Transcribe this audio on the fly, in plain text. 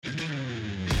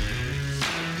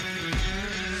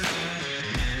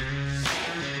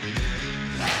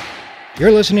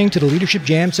You're listening to the Leadership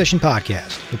Jam Session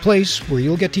Podcast, the place where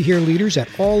you'll get to hear leaders at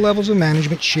all levels of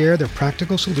management share their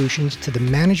practical solutions to the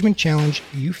management challenge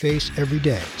you face every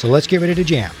day. So let's get ready to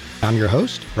jam. I'm your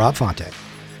host, Rob Fonte.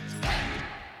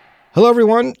 Hello,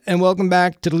 everyone, and welcome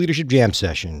back to the Leadership Jam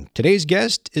Session. Today's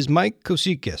guest is Mike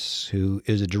Kousikis, who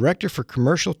is a Director for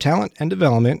Commercial Talent and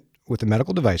Development with a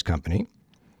medical device company.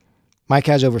 Mike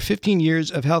has over 15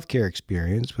 years of healthcare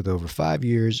experience with over 5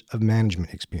 years of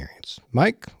management experience.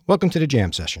 Mike, welcome to the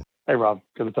Jam Session. Hey, Rob.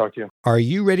 Good to talk to you. Are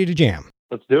you ready to jam?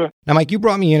 Let's do it. Now, Mike, you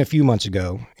brought me in a few months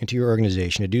ago into your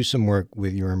organization to do some work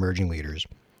with your emerging leaders.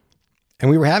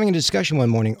 And we were having a discussion one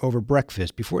morning over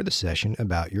breakfast before the session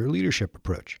about your leadership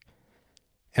approach.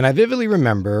 And I vividly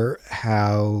remember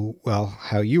how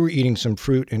you were eating some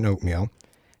fruit and oatmeal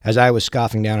as I was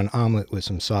scoffing down an omelet with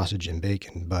some sausage and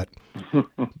bacon. But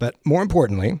more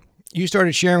importantly, you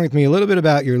started sharing with me a little bit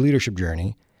about your leadership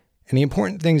journey and the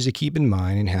important things to keep in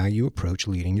mind in how you approach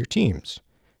leading your teams.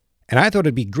 And I thought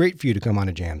it'd be great for you to come on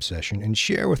a jam session and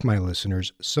share with my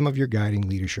listeners some of your guiding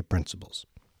leadership principles.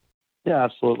 Yeah,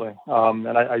 absolutely.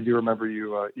 And I do remember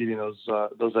you eating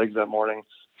those eggs that morning.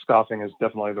 Scoffing is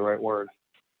definitely the right word.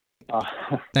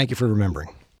 Thank you for remembering.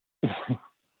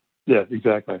 Yeah,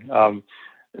 exactly.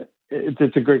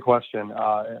 It's a great question,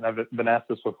 and I've been asked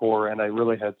this before, and I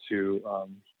really had to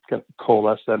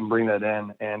coalesce that and bring that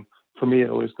in. And for me, it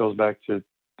always goes back to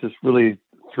just really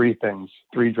three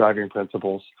driving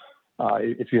principles.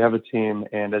 If you have a team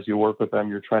and as you work with them,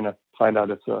 you're trying to find out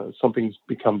if something's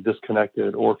become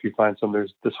disconnected, or if you find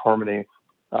there's disharmony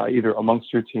either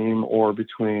amongst your team or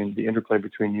between the interplay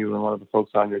between you and one of the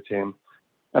folks on your team.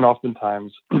 And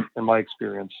oftentimes, in my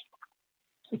experience,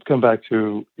 it's come back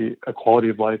to a quality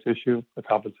of life issue, a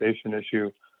compensation issue,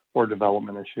 or a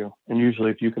development issue. And usually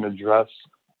if you can address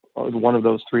one of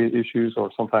those three issues,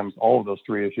 or sometimes all of those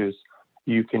three issues,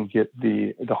 you can get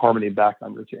the harmony back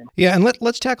on your team. Yeah, and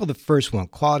let's tackle the first one,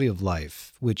 quality of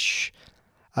life, which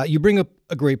you bring up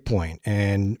a great point.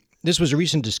 And this was a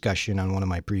recent discussion on one of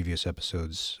my previous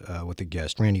episodes with a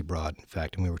guest, Randy Broad, in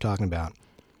fact, and we were talking about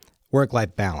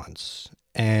work-life balance.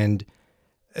 And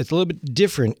it's a little bit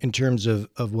different in terms of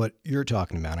what you're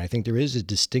talking about. I think there is a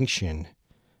distinction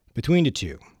between the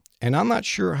two. And I'm not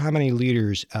sure how many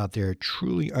leaders out there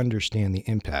truly understand the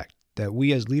impact that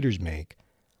we as leaders make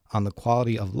on the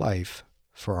quality of life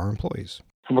for our employees.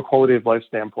 From a quality of life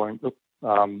standpoint,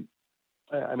 and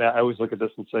I always look at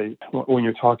this and say, when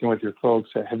you're talking with your folks,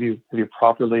 have you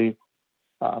properly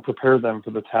prepared them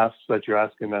for the tasks that you're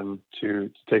asking them to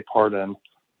take part in?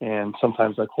 And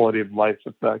sometimes that quality of life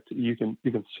effect, you can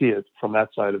see it from that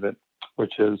side of it,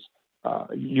 which is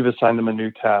you've assigned them a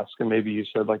new task, and maybe you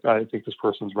said, like, I think this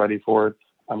person's ready for it.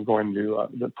 I'm going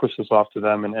to push this off to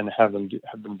them and have them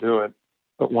do it.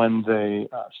 But when they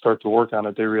start to work on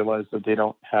it, they realize that they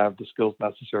don't have the skills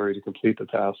necessary to complete the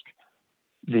task.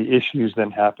 The issues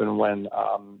then happen when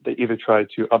they either try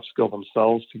to upskill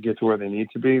themselves to get to where they need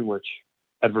to be, which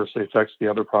adversely affects the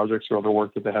other projects or other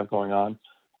work that they have going on,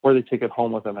 or they take it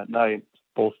home with them at night,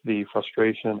 both the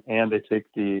frustration and they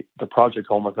take the project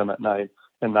home with them at night.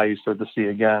 And now you start to see,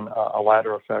 again, a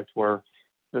ladder effect where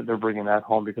they're bringing that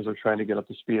home because they're trying to get up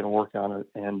to speed and work on it.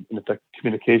 And if the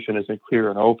communication isn't clear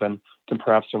and open, then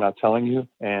perhaps they're not telling you.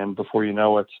 And before you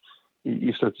know it,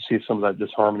 you start to see some of that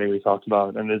disharmony we talked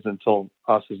about. And it isn't until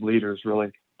us as leaders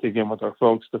really dig in with our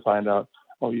folks to find out,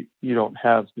 you don't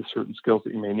have the certain skills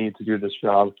that you may need to do this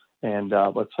job. And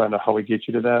let's find out how we get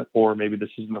you to that, or maybe this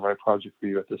isn't the right project for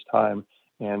you at this time,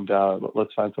 and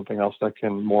let's find something else that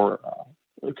can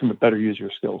better use your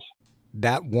skills.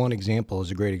 That one example is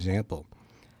a great example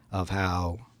of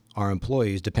how our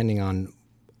employees, depending on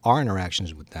our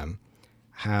interactions with them,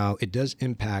 how it does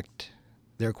impact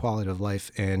their quality of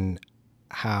life and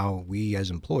how we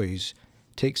as employees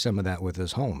take some of that with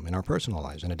us home in our personal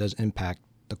lives, and it does impact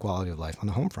the quality of life on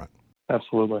the home front.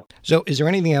 Absolutely. So is there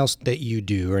anything else that you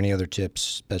do or any other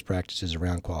tips, best practices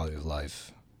around quality of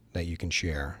life that you can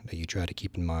share, that you try to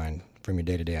keep in mind from your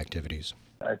day-to-day activities?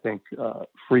 I think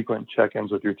frequent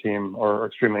check-ins with your team are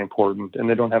extremely important, and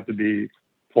they don't have to be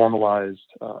formalized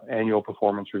annual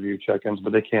performance review check-ins,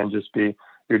 but they can just be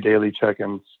your daily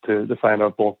check-ins to find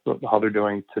out both how they're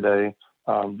doing today,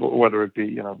 whether it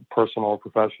be personal or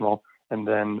professional, and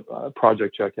then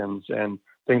project check-ins. And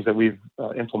things that we've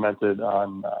implemented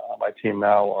on my team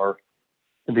now are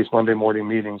in these Monday morning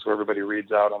meetings where everybody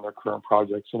reads out on their current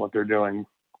projects and what they're doing.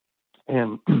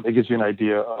 And it gives you an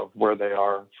idea of where they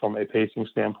are from a pacing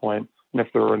standpoint, and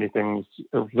if there's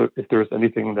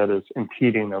anything that is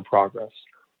impeding their progress.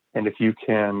 And if you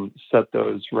can set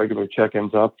those regular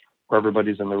check-ins up where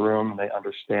everybody's in the room and they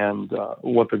understand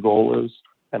what the goal is,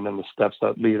 and then the steps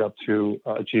that lead up to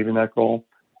achieving that goal.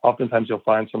 Oftentimes, you'll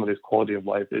find some of these quality of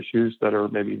life issues that are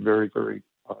maybe very, very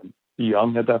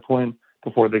young at that point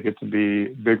before they get to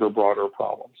be bigger, broader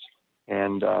problems.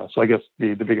 And so I guess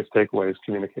the biggest takeaway is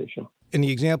communication. And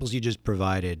the examples you just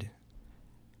provided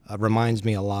reminds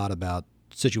me a lot about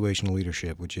situational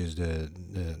leadership, which is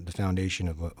the foundation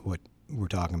of what we're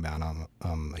talking about.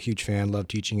 I'm a huge fan, love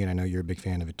teaching it. I know you're a big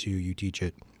fan of it too. You teach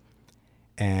it.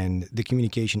 And the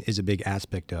communication is a big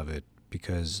aspect of it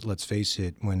because, let's face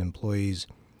it, when employees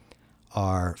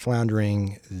are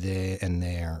floundering and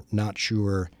they're not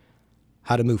sure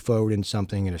how to move forward in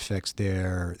something, it affects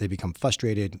they become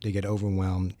frustrated, they get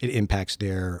overwhelmed, it impacts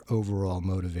their overall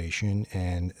motivation,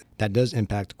 and that does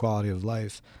impact the quality of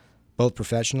life, both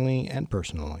professionally and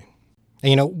personally.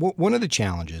 And one of the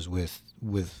challenges with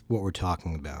what we're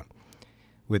talking about,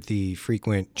 with the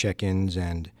frequent check-ins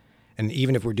and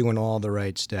even if we're doing all the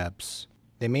right steps,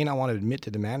 they may not want to admit to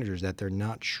the managers that they're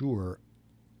not sure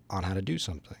on how to do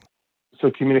something. So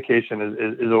communication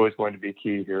is always going to be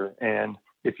key here. And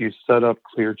if you set up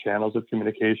clear channels of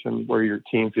communication where your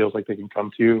team feels like they can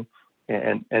come to you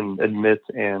and admit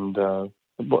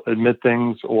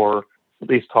things, or at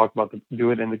least talk about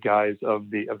do it in the guise of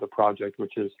the project,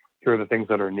 which is, here are the things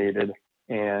that are needed,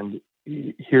 and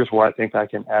here's where I think I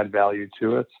can add value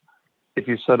to it. If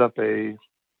you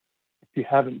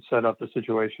haven't set up the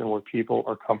situation where people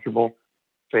are comfortable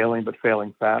failing, but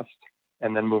failing fast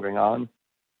and then moving on,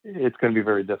 it's going to be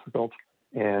very difficult.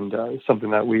 And something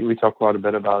that we talk quite a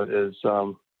bit about is,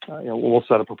 we'll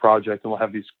set up a project and we'll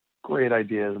have these great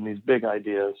ideas and these big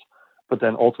ideas, but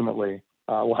then ultimately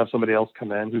we'll have somebody else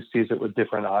come in who sees it with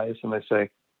different eyes, and they say,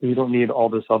 you don't need all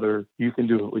this other, you can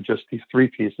do it with just these 3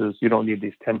 pieces. You don't need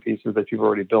these 10 pieces that you've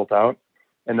already built out.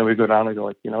 And then we go down and go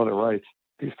like, they're right.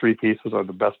 These 3 pieces are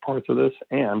the best parts of this.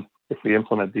 And if we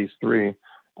implement these 3,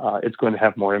 it's going to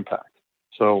have more impact.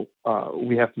 So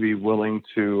we have to be willing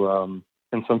to,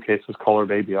 in some cases, call our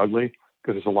baby ugly,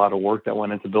 because there's a lot of work that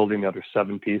went into building the other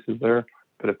 7 pieces there.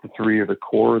 But if the 3 are the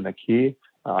core and the key,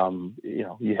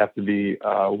 you have to be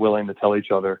willing to tell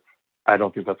each other, I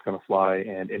don't think that's going to fly,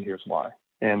 and here's why.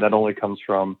 And that only comes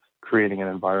from creating an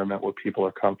environment where people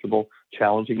are comfortable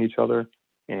challenging each other.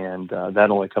 And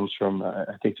that only comes from,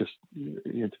 I think, just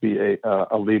to be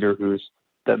a leader who's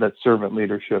that servant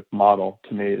leadership model,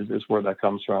 to me, is where that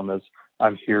comes from. Is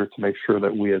I'm here to make sure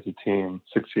that we as a team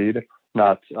succeed,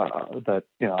 not that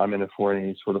I'm in it for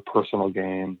any sort of personal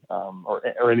gain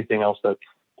or anything else, that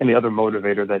any other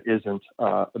motivator that isn't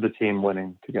the team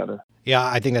winning together. Yeah,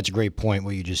 I think that's a great point,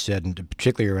 what you just said, and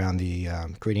particularly around the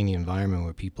creating the environment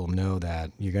where people know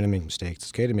that you're going to make mistakes.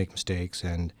 It's okay to make mistakes,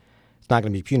 and it's not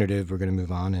going to be punitive. We're going to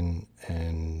move on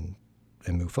and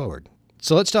move forward.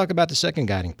 So let's talk about the second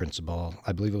guiding principle.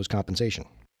 I believe it was compensation.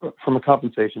 From a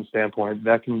compensation standpoint,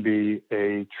 that can be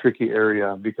a tricky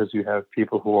area because you have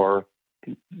people who are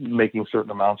making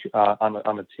certain amounts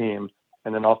on a team,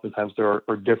 and then oftentimes there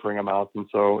are differing amounts. And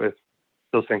so if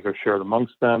those things are shared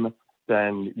amongst them,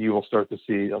 then you will start to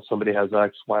see somebody has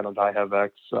X, why don't I have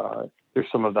X? There's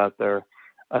some of that there.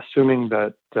 Assuming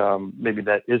that maybe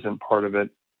that isn't part of it,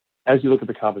 as you look at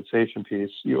the compensation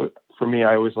piece, for me,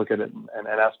 I always look at it and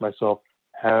ask myself,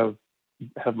 have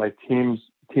my team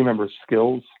members'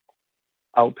 skills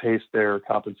outpaced their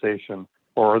compensation,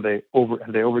 or have they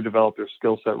overdeveloped their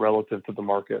skill set relative to the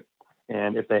market?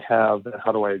 And if they have, then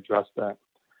how do I address that?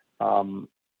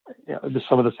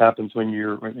 Some of this happens when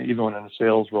even in a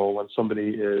sales role, when somebody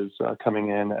is coming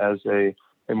in as a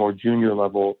more junior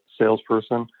level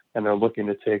salesperson and they're looking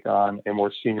to take on a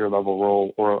more senior level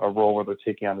role, or a role where they're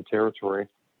taking on the territory.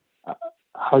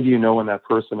 How do you know when that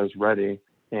person is ready?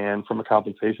 And from a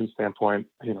compensation standpoint,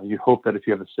 you hope that if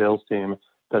you have a sales team,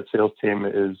 that sales team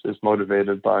is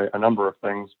motivated by a number of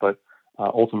things, but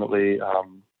ultimately,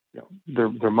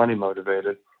 they're money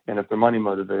motivated. And if they're money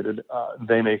motivated,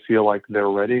 they may feel like they're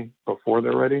ready before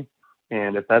they're ready.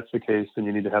 And if that's the case, then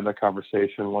you need to have that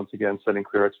conversation, once again, setting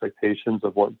clear expectations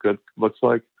of what good looks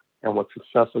like and what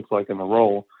success looks like in the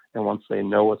role. And once they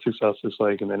know what success looks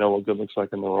like and they know what good looks like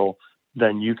in the role,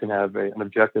 then you can have an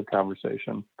objective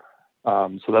conversation.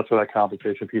 So that's where that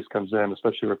compensation piece comes in,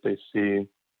 especially if they see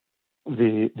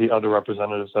the other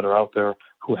representatives that are out there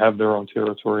who have their own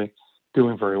territory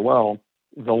doing very well.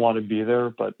 They'll want to be there,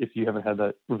 but if you haven't had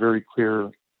that very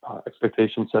clear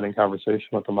expectation setting conversation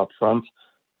with them up front,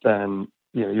 then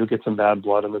you'll get some bad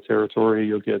blood in the territory.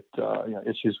 You'll get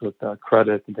issues with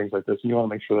credit and things like this. And you want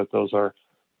to make sure that those are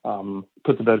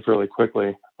put to bed fairly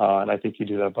quickly. And I think you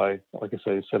do that by, like I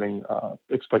say, setting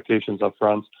expectations up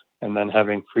front and then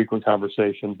having frequent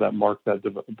conversations that mark that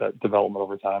development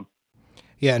over time.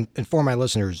 Yeah, and for my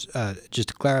listeners, just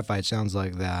to clarify, it sounds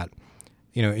like that,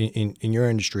 in your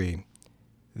industry,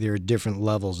 there are different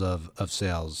levels of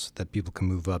sales that people can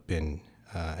move up in.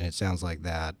 And it sounds like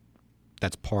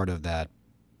that's part of that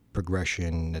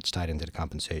progression that's tied into the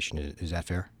compensation. Is that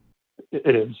fair?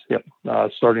 It is, yep.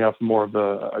 Starting off more of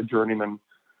a journeyman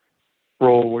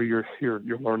role where you're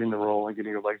learning the role and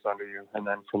getting your legs under you, and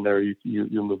then from there you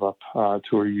move up to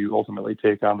where you ultimately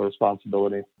take on the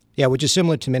responsibility. Yeah, which is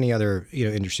similar to many other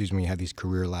industries when you have these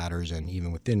career ladders, and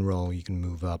even within role, you can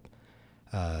move up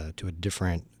to a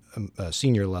different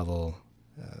senior level,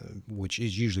 which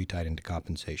is usually tied into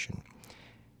compensation.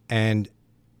 And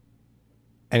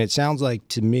and it sounds like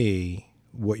to me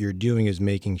what you're doing is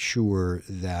making sure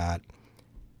that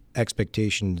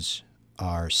expectations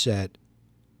are set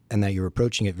and that you're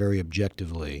approaching it very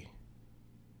objectively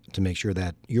to make sure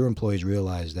that your employees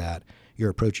realize that you're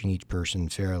approaching each person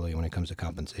fairly when it comes to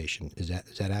compensation. Is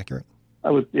that accurate?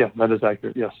 Yeah, that is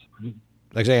accurate. Yes.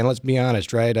 Like saying, let's be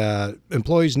honest, right?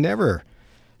 Employees never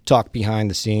talk behind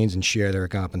the scenes and share their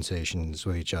compensations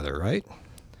with each other, right?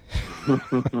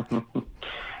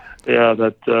 Yeah,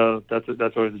 that's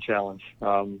always a challenge.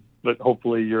 But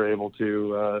hopefully you're able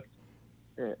to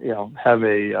have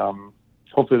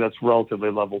hopefully that's relatively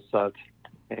level set,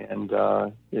 and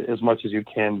as much as you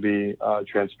can be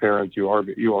transparent, you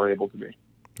are able to be.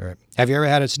 All right. Have you ever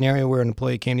had a scenario where an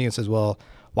employee came to you and says, "Well,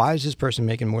 why is this person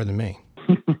making more than me?"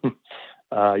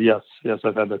 Yes,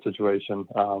 I've had that situation,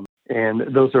 and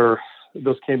those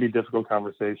can be difficult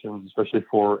conversations, especially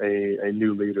for a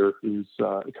new leader who's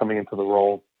coming into the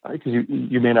role, because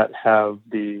you may not have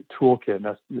the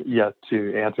toolkit yet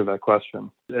to answer that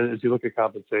question. As you look at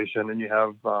compensation, and you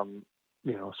have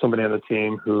somebody on the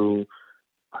team who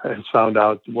has found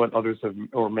out what others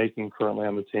are making currently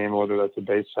on the team, whether that's a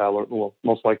base salary. Well,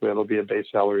 most likely it'll be a base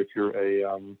salary if you're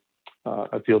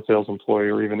a field sales employee,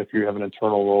 or even if you have an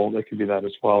internal role, that could be that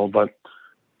as well. But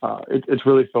it's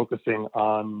really focusing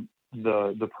on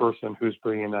the person who's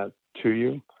bringing that to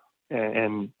you,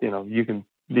 and you can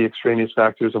the extraneous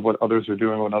factors of what others are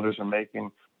doing, what others are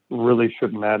making, really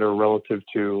shouldn't matter relative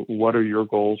to what are your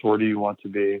goals, where do you want to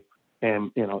be.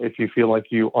 And if you feel like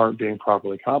you aren't being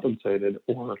properly compensated,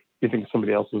 or you think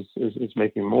somebody else is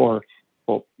making more,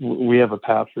 well, we have a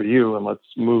path for you, and let's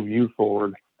move you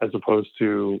forward, as opposed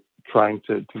to trying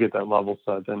to get that level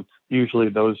set. And usually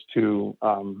those two,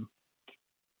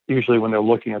 usually when they're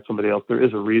looking at somebody else, there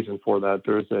is a reason for that.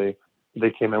 They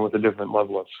came in with a different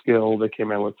level of skill. They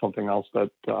came in with something else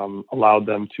that allowed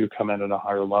them to come in at a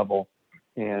higher level.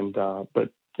 And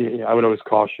but yeah, I would always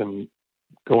caution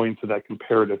going to that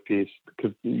comparative piece,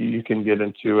 because you can get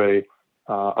into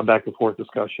a back and forth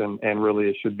discussion, and really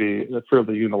it should be a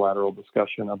fairly unilateral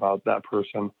discussion about that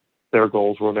person, their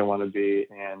goals, where they want to be,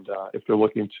 and if they're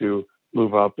looking to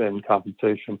move up in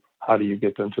compensation, how do you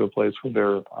get them to a place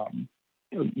where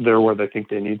they're where they think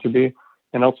they need to be.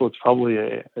 And also, it's probably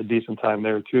a decent time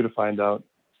there too to find out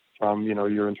from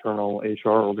your internal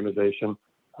HR organization,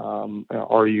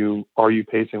 are you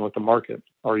pacing with the market?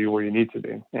 Are you where you need to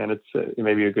be? And it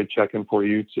may be a good check-in for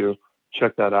you to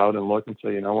check that out and look and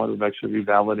say, you know what, we've actually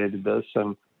revalidated this,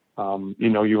 and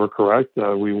you were correct.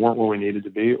 We weren't where we needed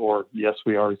to be, or yes,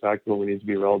 we are exactly where we need to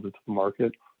be relative to the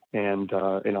market. And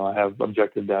I have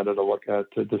objective data to look at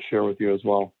to share with you as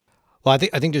well. Well, I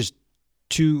think there's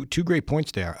two great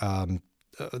points there.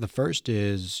 The first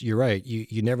is you're right.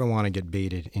 You never want to get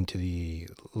baited into the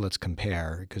let's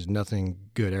compare, because nothing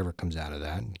good ever comes out of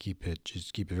that. And keep it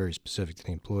very specific to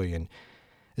the employee. And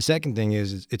the second thing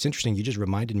is it's interesting. You just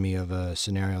reminded me of a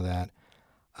scenario that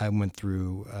I went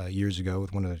through years ago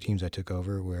with one of the teams I took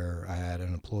over, where I had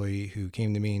an employee who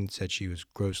came to me and said she was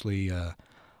grossly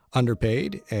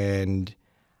underpaid, and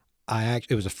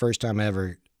it was the first time I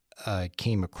ever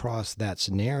came across that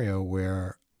scenario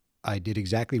where I did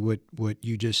exactly what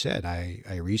you just said.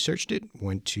 I researched it,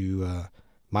 went to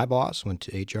my boss, went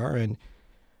to HR, and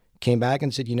came back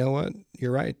and said, you know what,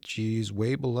 you're right. She's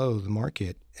way below the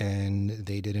market, and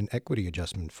they did an equity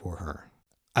adjustment for her.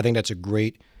 I think that's a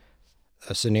great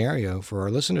scenario for our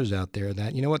listeners out there,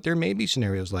 that, you know what, there may be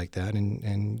scenarios like that,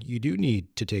 and you do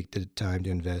need to take the time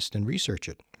to invest and research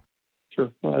it.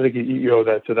 Sure. Well, I think you owe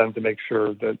that to them to make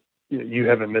sure that you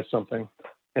haven't missed something.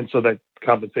 And so that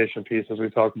compensation piece, as we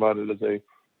talk about it, is a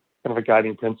kind of a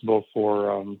guiding principle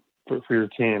for your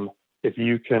team. If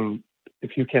you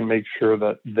can make sure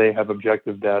that they have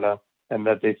objective data and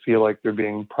that they feel like they're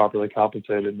being properly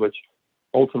compensated, which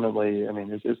ultimately, I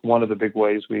mean, is one of the big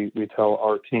ways we tell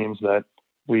our teams that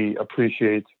we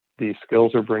appreciate the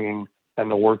skills they're bringing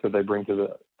and the work that they bring to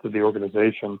the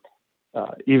organization,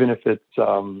 even if it's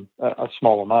a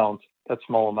small amount. that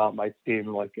small amount might seem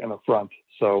like an affront.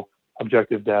 So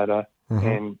objective data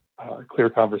and clear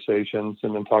conversations,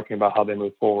 and then talking about how they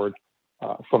move forward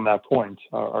from that point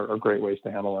are great ways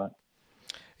to handle that.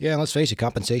 Yeah, and let's face it,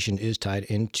 compensation is tied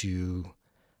into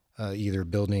either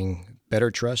building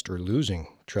better trust or losing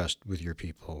trust with your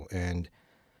people. And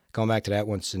going back to that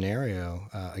one scenario,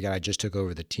 again, I just took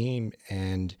over the team,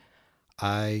 and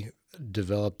I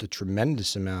developed a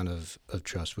tremendous amount of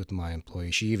trust with my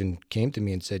employee. She even came to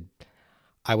me and said,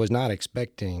 I was not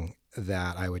expecting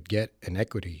that I would get an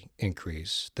equity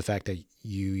increase. The fact that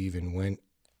you even went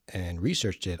and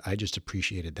researched it, I just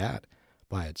appreciated that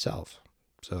by itself.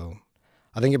 So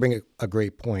I think you bring a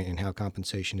great point in how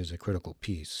compensation is a critical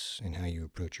piece in how you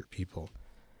approach your people.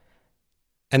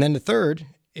 And then the third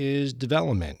is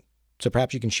development. So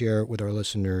perhaps you can share with our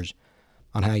listeners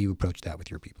on how you approach that with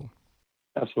your people.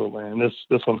 Absolutely. And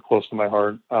this one's close to my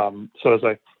heart. So as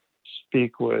I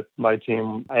speak with my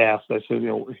team, I said,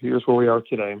 here's where we are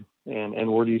today,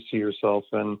 and where do you see yourself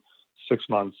in 6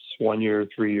 months, 1 year,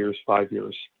 3 years, 5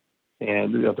 years?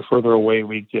 And the further away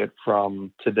we get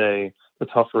from today, the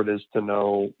tougher it is to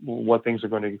know what things are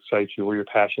going to excite you, where your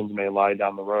passions may lie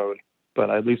down the road. But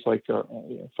I at least like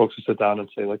folks to sit down and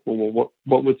say, what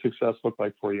would success look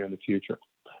like for you in the future?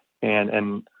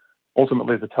 And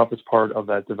ultimately, the toughest part of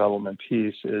that development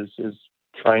piece is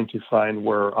trying to find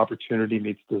where opportunity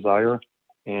meets desire.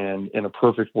 And in a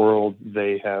perfect world,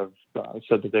 they have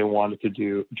said that they wanted to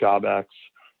do Job X,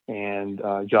 and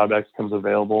Job X comes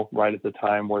available right at the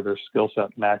time where their skill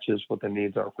set matches what the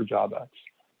needs are for Job X.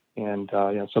 And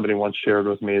somebody once shared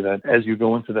with me that as you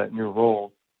go into that new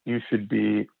role, you should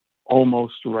be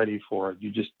almost ready for it.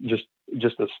 You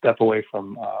just a step away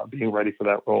from being ready for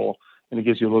that role, and it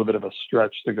gives you a little bit of a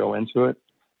stretch to go into it.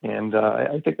 And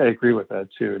I think I agree with that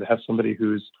too. To have somebody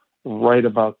who's right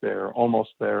about there, almost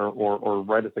there, or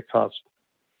right at the cusp,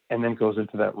 and then goes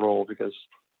into that role, because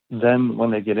then when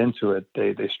they get into it,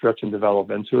 they stretch and develop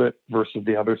into it, versus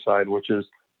the other side, which is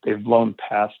they've blown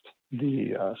past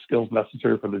the skills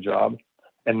necessary for the job,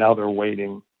 and now they're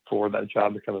waiting for that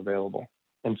job to come available.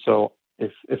 And so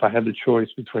if I had the choice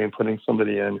between putting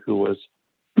somebody in who was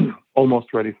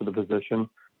almost ready for the position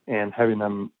and having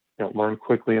them learn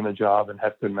quickly in the job and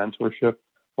have good mentorship,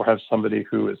 or have somebody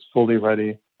who is fully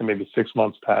ready and maybe 6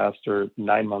 months past or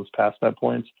 9 months past that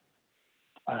point,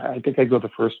 I think I'd go the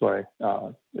first way,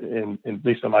 in at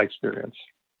least in my experience.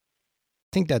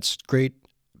 I think that's great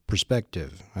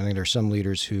perspective. I think there's some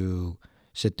leaders who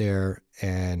sit there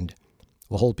and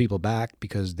will hold people back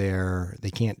because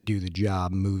they can't do the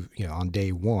job on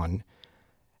day one,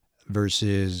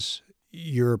 versus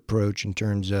your approach in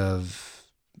terms of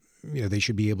they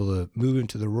should be able to move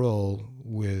into the role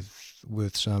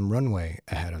with some runway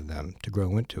ahead of them to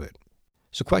grow into it.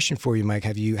 So question for you, Mike,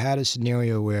 have you had a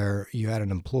scenario where you had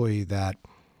an employee that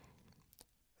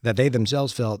they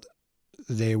themselves felt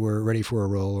they were ready for a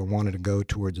role or wanted to go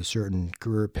towards a certain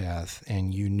career path,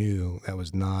 and you knew that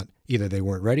was not, either they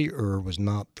weren't ready or was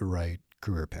not the right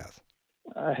career path?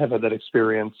 I have had that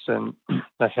experience, and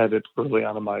I had it early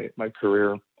on in my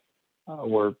career,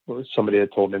 where somebody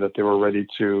had told me that they were ready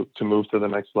to move to the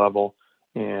next level,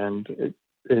 and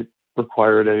it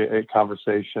required a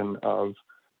conversation of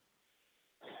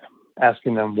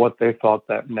asking them what they thought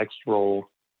that next role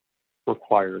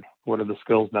required. What are the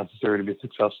skills necessary to be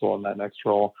successful in that next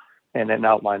role? And then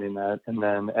outlining that. And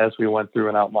then as we went through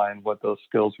and outlined what those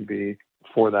skills would be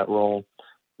for that role,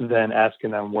 then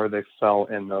asking them where they fell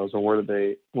in those, or where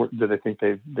do they think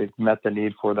they've met the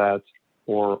need for that,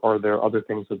 or are there other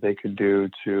things that they could do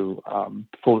to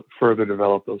further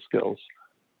develop those skills?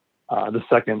 The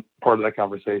second part of that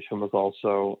conversation was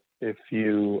also, if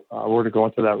you were to go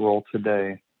into that role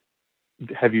today,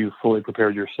 have you fully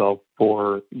prepared yourself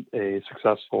for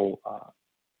success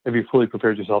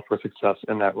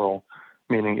in that role?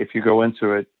 Meaning, if you go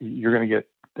into it, you're going to get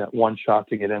that one shot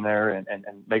to get in there and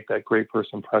make that great first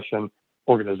impression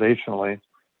organizationally.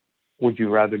 Would you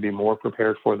rather be more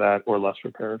prepared for that or less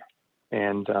prepared?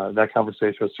 And that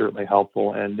conversation was certainly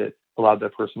helpful, and it allowed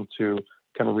that person to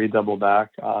kind of redouble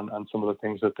back on some of the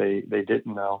things that they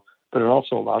didn't know. But it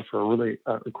also allowed for a really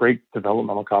great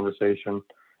developmental conversation.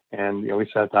 And we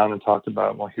sat down and talked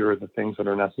about, well, here are the things that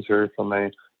are necessary from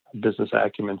a business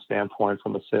acumen standpoint,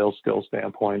 from a sales skill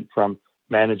standpoint, from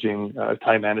managing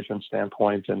time management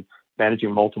standpoint, and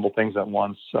managing multiple things at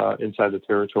once inside the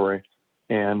territory.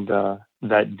 And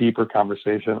that deeper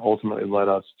conversation ultimately led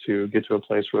us to get to a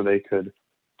place where they could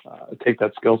take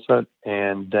that skill set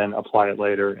and then apply it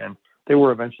later. And they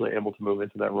were eventually able to move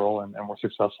into that role and were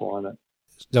successful in it.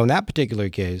 So in that particular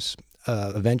case,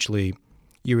 eventually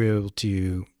you were able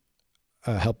to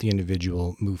help the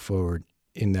individual move forward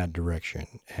in that direction.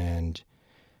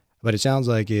 But it sounds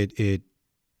like it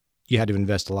you had to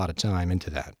invest a lot of time into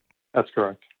that. That's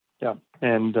correct. Yeah,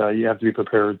 and you have to be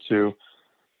prepared to.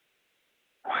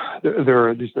 There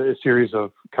are just a series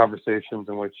of conversations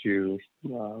in which you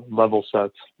level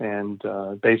set and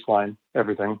baseline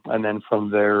everything, and then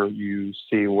from there you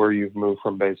see where you've moved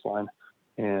from baseline,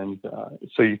 and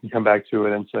so you can come back to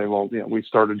it and say, well, we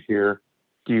started here.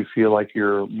 Do you feel like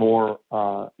you're more?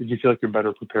 Do you feel like you're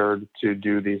better prepared to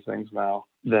do these things now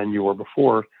than you were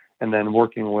before? And then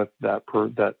working with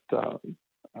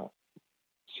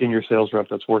senior sales rep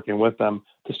that's working with them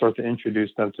to start to introduce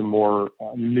them to more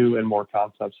new and more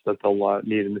concepts that they'll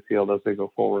need in the field as they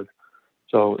go forward.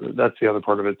 So that's the other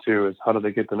part of it too, is how do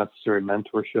they get the necessary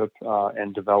mentorship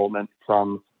and development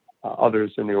from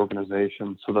others in the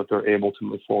organization so that they're able to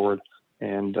move forward.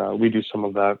 And we do some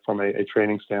of that from a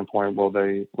training standpoint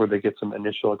where they get some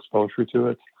initial exposure to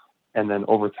it. And then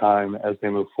over time, as they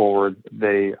move forward,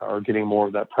 they are getting more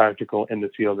of that practical in the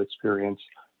field experience,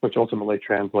 which ultimately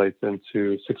translates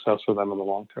into success for them in the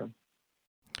long term.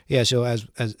 Yeah. So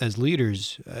as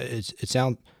leaders, it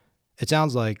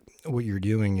sounds like what you're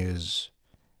doing is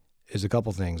a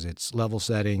couple things. It's level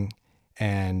setting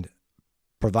and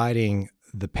providing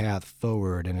the path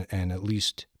forward, and at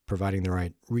least providing the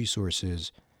right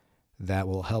resources that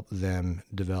will help them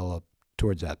develop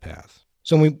towards that path.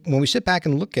 So when we sit back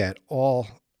and look at all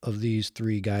of these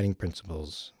three guiding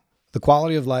principles, the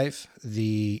quality of life,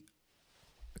 the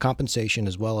compensation,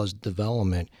 as well as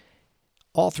development,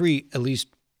 all three, at least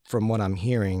from what I'm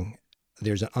hearing,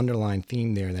 there's an underlying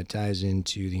theme there that ties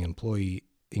into the employee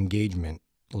engagement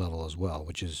level as well,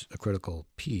 which is a critical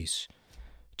piece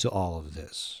to all of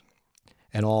this.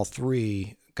 And all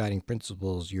three guiding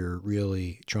principles, you're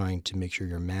really trying to make sure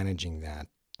you're managing that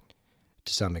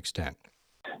to some extent.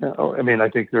 I mean, I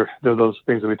think there are those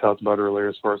things that we talked about earlier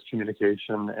as far as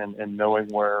communication and knowing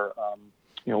where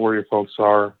your folks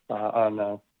are on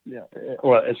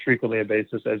as frequently a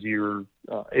basis as you're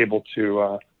able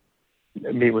to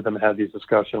meet with them and have these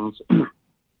discussions.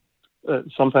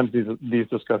 Sometimes these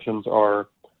discussions are,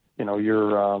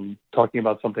 you're talking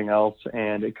about something else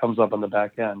and it comes up on the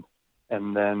back end.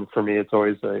 And then for me, it's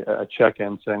always a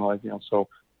check-in saying like,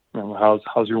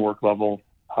 how's your work level?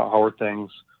 How are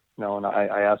things? And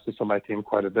I ask this of my team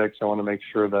quite a bit, so I want to make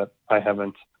sure that I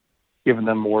haven't given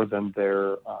them more than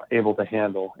they're able to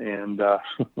handle. And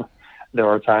there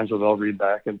are times where they'll read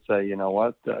back and say, you know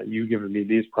what, you've given me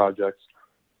these projects.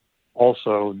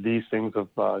 Also, these things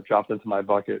have dropped into my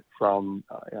bucket from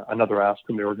another ask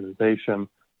from the organization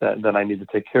that I need to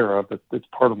take care of. It's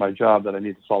part of my job that I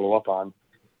need to follow up on.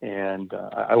 And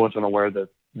I wasn't aware that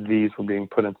these were being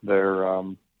put into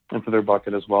their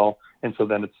bucket as well. And so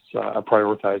then it's a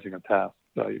prioritizing a task.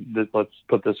 Let's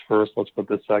put this first. Let's put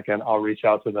this second. I'll reach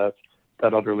out to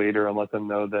that other leader and let them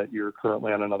know that you're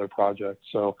currently on another project.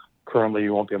 So currently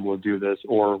you won't be able to do this,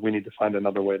 or we need to find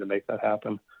another way to make that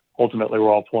happen. Ultimately,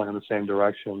 we're all pulling in the same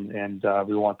direction, and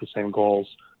we want the same goals.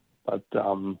 But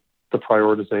the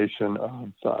prioritization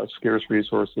of scarce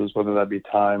resources, whether that be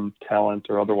time, talent,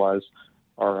 or otherwise,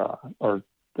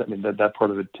 that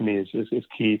part of it to me is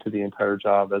key to the entire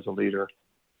job as a leader.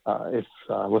 If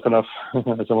with enough, as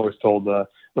I'm always told,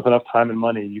 with enough time and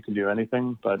money, you can do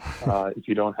anything. But if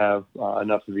you don't have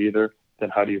enough of either, then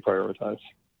how do you prioritize?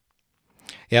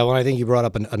 Yeah, well, I think you brought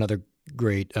up another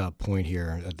great point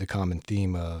here, the common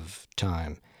theme of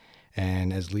time.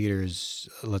 And as leaders,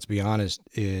 let's be honest,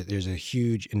 there's a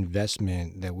huge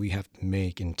investment that we have to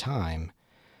make in time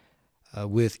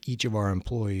with each of our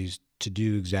employees to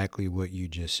do exactly what you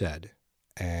just said.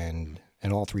 And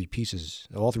all three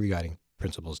guiding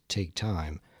principles take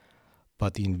time,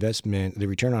 but the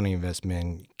return on the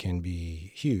investment can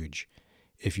be huge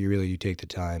if you really do take the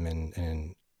time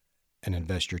and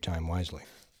invest your time wisely.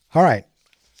 All right.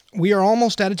 We are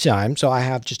almost out of time, so I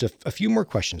have just a few more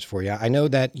questions for you. I know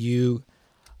that you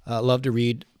love to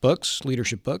read books,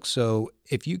 leadership books, so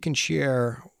if you can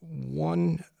share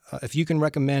if you can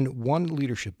recommend one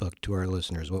leadership book to our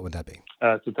listeners, what would that be?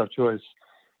 It's a tough choice.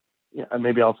 Yeah,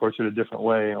 maybe I'll approach it a different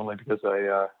way, only because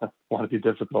I want to be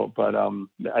difficult. But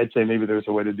I'd say maybe there's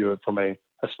a way to do it from a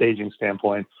staging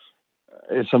standpoint.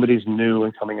 If somebody's new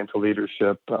and coming into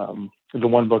leadership, the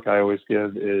one book I always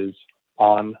give is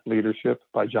On Leadership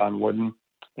by John Wooden,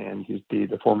 and he's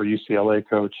the former UCLA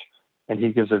coach, and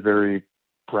he gives a very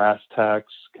brass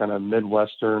tacks kind of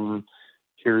Midwestern.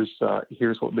 Here's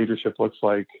what leadership looks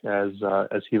like as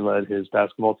he led his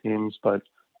basketball teams, but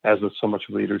as with so much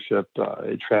leadership,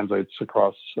 it translates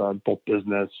across both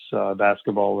business,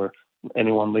 basketball, or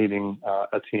anyone leading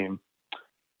a team.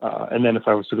 And then if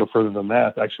I was to go further than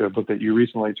that, actually a book that you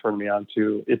recently turned me on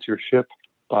to, It's Your Ship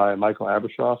by Michael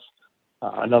Abrashoff.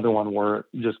 Another one where it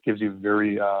just gives you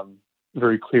very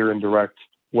clear and direct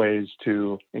ways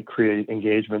to create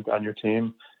engagement on your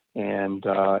team and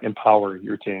empower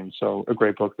your team. So a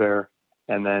great book there.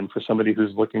 And then for somebody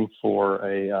who's looking for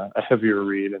a heavier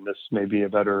read, and this may be a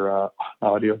better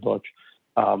audio book,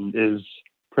 is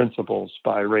Principles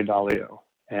by Ray Dalio.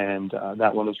 And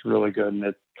that one is really good.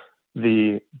 And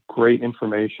the great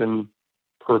information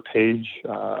per page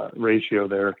ratio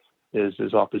there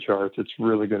is off the charts. It's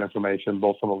really good information,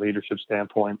 both from a leadership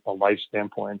standpoint, a life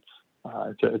standpoint.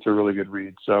 It's a really good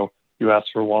read. So you asked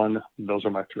for one, those are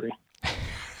my three.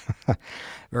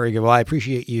 Very good. Well, I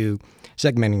appreciate you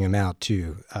segmenting them out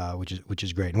too, which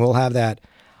is great. And we'll have that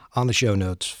on the show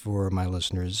notes for my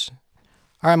listeners.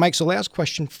 All right, Mike, so last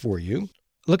question for you.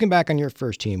 Looking back on your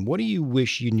first team, what do you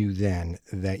wish you knew then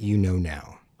that you know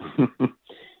now?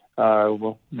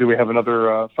 Well, do we have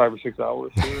another 5 or 6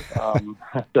 hours here?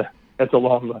 That's a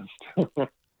long list.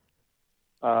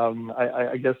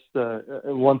 I guess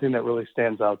one thing that really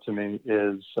stands out to me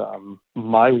is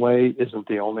my way isn't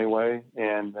the only way,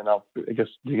 and I'll dig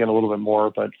in a little bit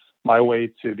more, but my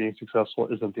way to being successful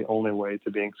isn't the only way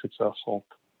to being successful.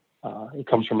 It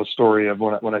comes from a story of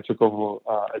when I took over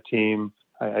a team.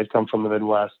 I'd come from the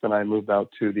Midwest and I moved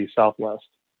out to the Southwest,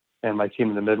 and my team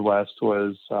in the Midwest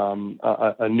was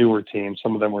a newer team.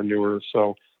 Some of them were newer,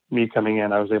 so me coming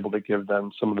in, I was able to give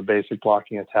them some of the basic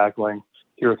blocking and tackling.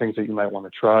 Here are things that you might want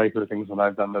to try. Here are things that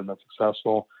I've done that have been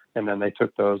successful. And then they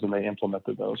took those and they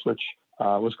implemented those, which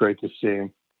was great to see.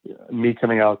 Me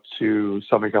coming out to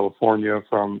Southern California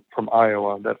from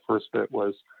Iowa, that first bit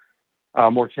was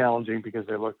more challenging because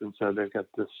they looked and said, they've got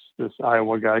this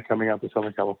Iowa guy coming out to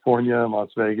Southern California, Las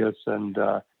Vegas, and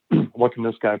what can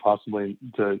this guy possibly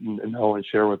know and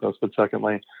share with us? But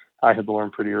secondly, I had to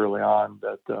learn pretty early on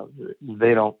that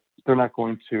they're not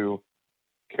going to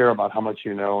care about how much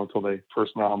you know until they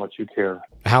first know how much you care.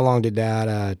 How long did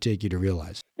that take you to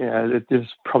realize? Yeah, it is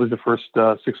probably the first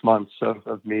 6 months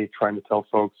of me trying to tell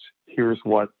folks, here's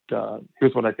what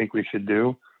I think we should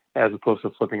do, as opposed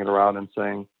to flipping it around and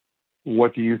saying,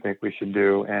 what do you think we should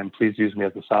do? And please use me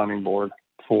as a sounding board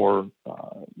for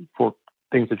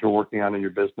things that you're working on in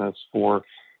your business, for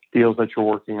deals that you're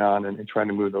working on, and trying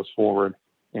to move those forward.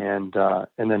 And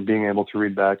then being able to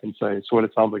read back and say, so what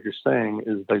it sounds like you're saying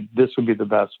is that this would be the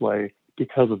best way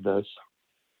because of this.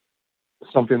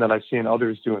 Something that I've seen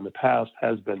others do in the past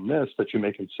has been this that you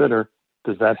may consider.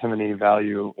 Does that have any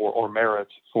value or merit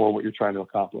for what you're trying to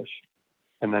accomplish?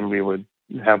 And then we would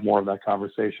have more of that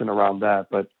conversation around that.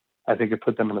 But I think it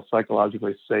put them in a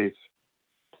psychologically safe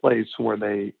place where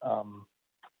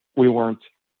we weren't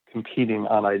competing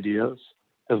on ideas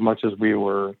as much as we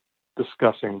were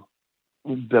discussing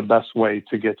the best way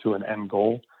to get to an end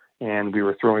goal, and we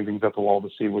were throwing things at the wall to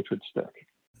see which would stick.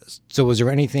 So was there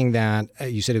anything that,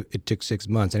 you said it took 6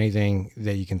 months, anything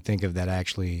that you can think of that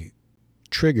actually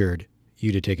triggered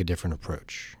you to take a different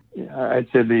approach? Yeah, I'd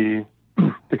say the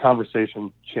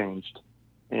conversation changed,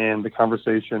 and the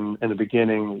conversation in the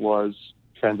beginning was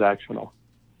transactional.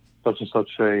 Such and such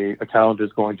a account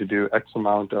is going to do X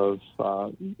amount of,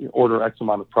 order X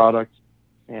amount of product.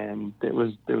 And it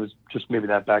was just maybe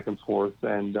that back and forth.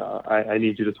 And I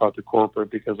need you to talk to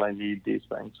corporate because I need these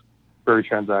things. Very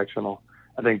transactional.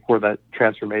 I think where that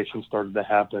transformation started to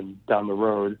happen down the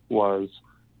road was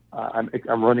I'm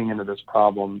running into this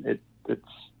problem. It's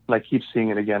and I keep seeing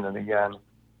it again and again.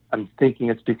 I'm thinking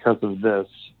it's because of this.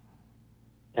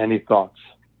 Any thoughts?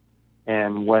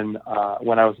 And when I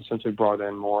was essentially brought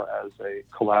in more as a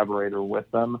collaborator with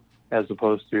them, as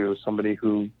opposed to somebody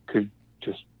who could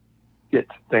just get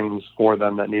things for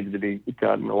them that needed to be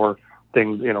gotten, or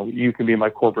things, you can be my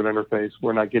corporate interface.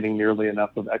 We're not getting nearly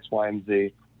enough of X, Y, and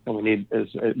Z, and we need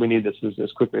this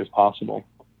as quickly as possible.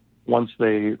 Once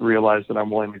they realize that I'm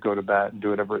willing to go to bat and do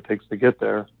whatever it takes to get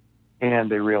there,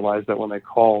 and they realize that when they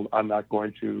call, I'm not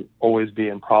going to always be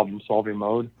in problem-solving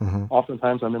mode. Mm-hmm.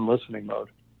 Oftentimes I'm in listening mode,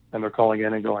 and they're calling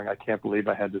in and going, I can't believe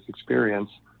I had this experience.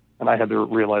 And I had to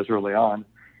realize early on,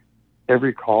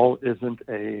 every call isn't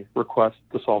a request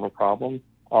to solve a problem.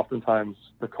 Oftentimes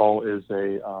the call is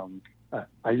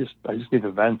I just need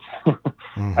to vent.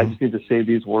 Mm-hmm. I just need to say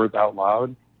these words out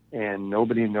loud, and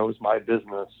nobody knows my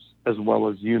business as well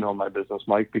as you know my business,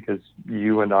 Mike, because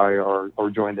you and I are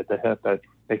joined at the hip at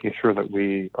making sure that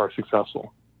we are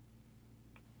successful.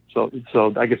 So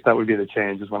I guess that would be the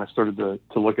change, is when I started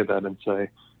to look at that and say,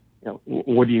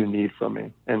 what do you need from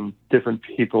me? And different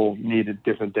people needed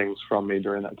different things from me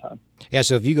during that time. Yeah.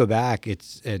 So if you go back,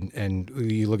 and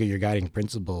you look at your guiding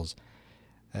principles,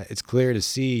 it's clear to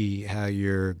see how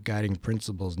your guiding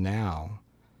principles now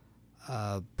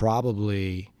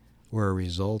probably were a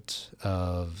result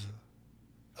of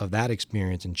that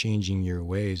experience and changing your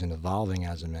ways and evolving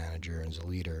as a manager and as a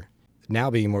leader. Now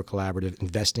being more collaborative,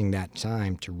 investing that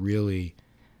time to really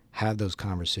have those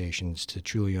conversations to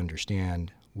truly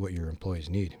understand what your employees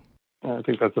need. I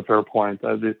think that's a fair point.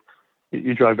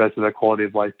 You drive back to that quality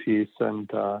of life piece, and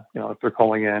if they're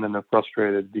calling in and they're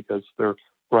frustrated because they're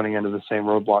running into the same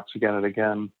roadblocks again and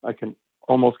again, I can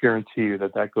almost guarantee you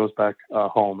that goes back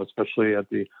home, especially at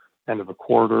the end of a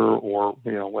quarter, or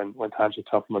when times are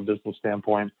tough from a business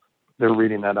standpoint. They're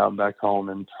reading that out back home,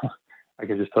 and I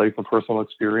can just tell you from personal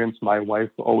experience, my wife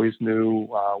always knew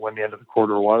when the end of the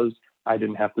quarter was. I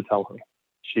didn't have to tell her.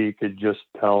 She could just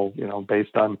tell,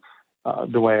 based on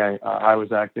the way I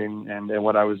was acting and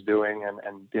what I was doing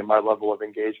and my level of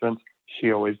engagement.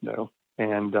 She always knew,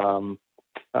 and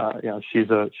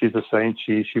she's a saint.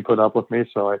 She put up with me,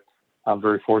 so I'm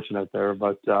very fortunate there.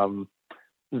 But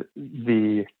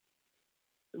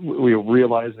we are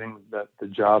realizing that the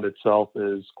job itself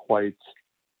is quite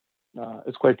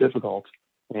difficult,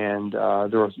 and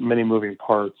there are many moving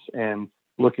parts. And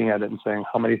looking at it and saying,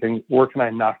 where can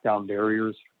I knock down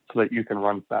barriers so that you can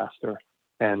run faster?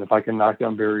 And if I can knock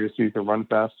down barriers so you can run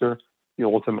faster,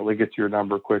 you'll ultimately get to your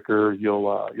number quicker.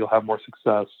 You'll have more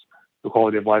success. The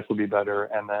quality of life will be better,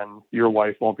 and then your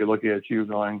wife won't be looking at you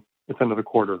going, "It's end of the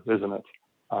quarter, isn't it?"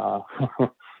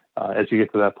 As you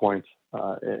get to that point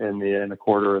in the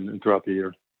quarter and throughout the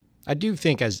year. I do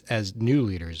think as new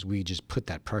leaders, we just put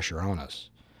that pressure on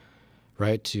us,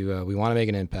 right? We want to make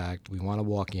an impact. We want to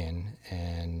walk in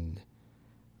and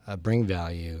bring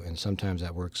value, and sometimes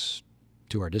that works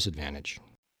to our disadvantage.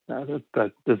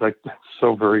 That is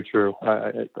so very true.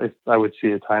 I would see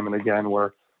it time and again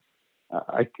where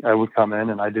I would come in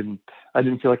and I didn't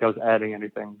feel like I was adding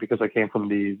anything, because I came from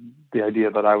the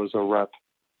idea that I was a rep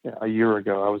a year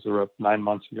ago. I was a rep 9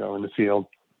 months ago in the field.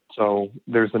 So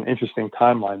there's an interesting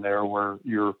timeline there where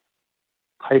you're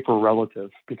hyper relative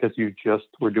because you just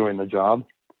were doing the job,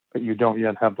 but you don't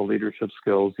yet have the leadership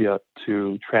skills yet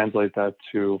to translate that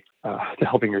to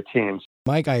helping your teams.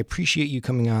 Mike, I appreciate you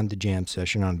coming on the Jam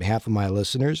Session on behalf of my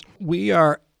listeners. We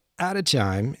are out of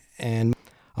time, and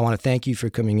I want to thank you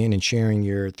for coming in and sharing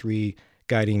your 3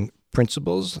 guiding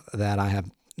principles that I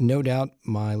have no doubt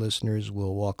my listeners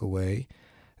will walk away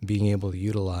being able to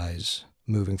utilize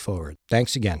moving forward.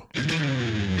 Thanks again.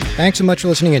 Thanks so much for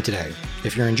listening in today.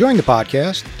 If you're enjoying the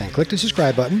podcast, then click the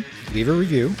subscribe button, leave a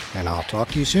review, and I'll talk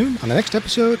to you soon on the next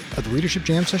episode of the Leadership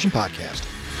Jam Session podcast.